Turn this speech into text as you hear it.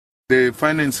The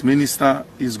finance minister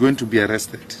is going to be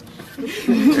arrested by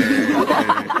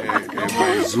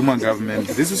Zuma government.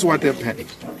 This is what happened.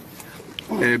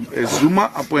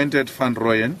 Zuma appointed Van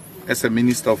Rooyen as a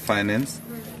minister of finance.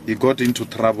 He got into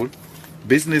trouble.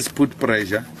 Business put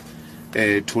pressure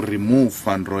to remove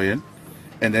Van Rooyen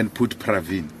and then put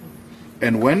Pravin.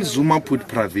 And when Zuma put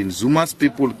Pravin, Zuma's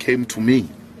people came to me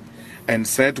and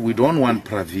said, we don't want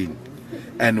Pravin.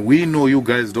 And we know you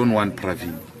guys don't want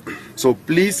Pravin. So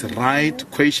please write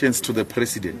questions to the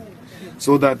president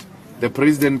so that the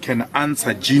president can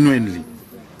answer genuinely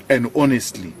and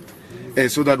honestly,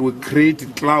 so that we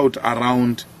create cloud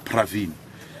around Pravin.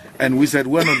 And we said,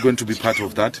 we're not going to be part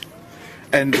of that.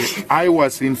 And I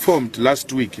was informed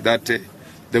last week that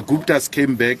the Guptas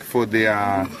came back for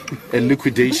their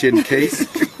liquidation case,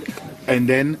 and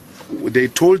then they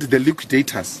told the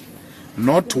liquidators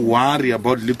not to worry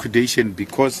about liquidation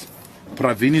because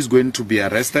Pravin is going to be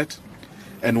arrested.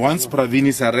 And once Pravin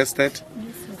is arrested,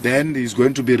 then he's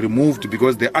going to be removed,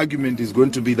 because the argument is going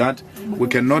to be that we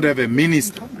cannot have a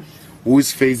minister who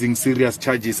is facing serious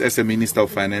charges as a minister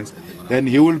of finance. Then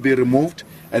he will be removed,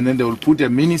 and then they will put a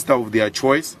minister of their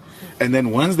choice. And then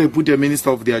once they put a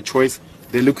minister of their choice,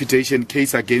 the liquidation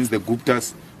case against the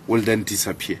Guptas will then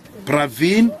disappear.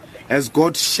 Pravin has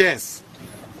got shares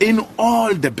in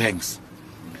all the banks.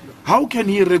 How can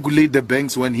he regulate the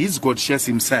banks when he's got shares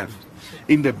himself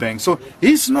in the bank? So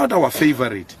he's not our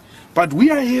favorite. But we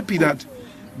are happy that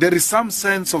there is some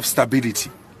sense of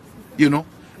stability. You know,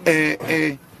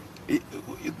 we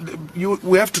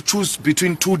have to choose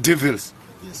between two devils.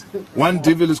 One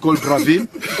devil is called Pravin,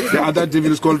 the other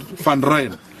devil is called Van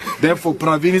Rooyen. Therefore,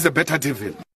 Pravin is a better devil.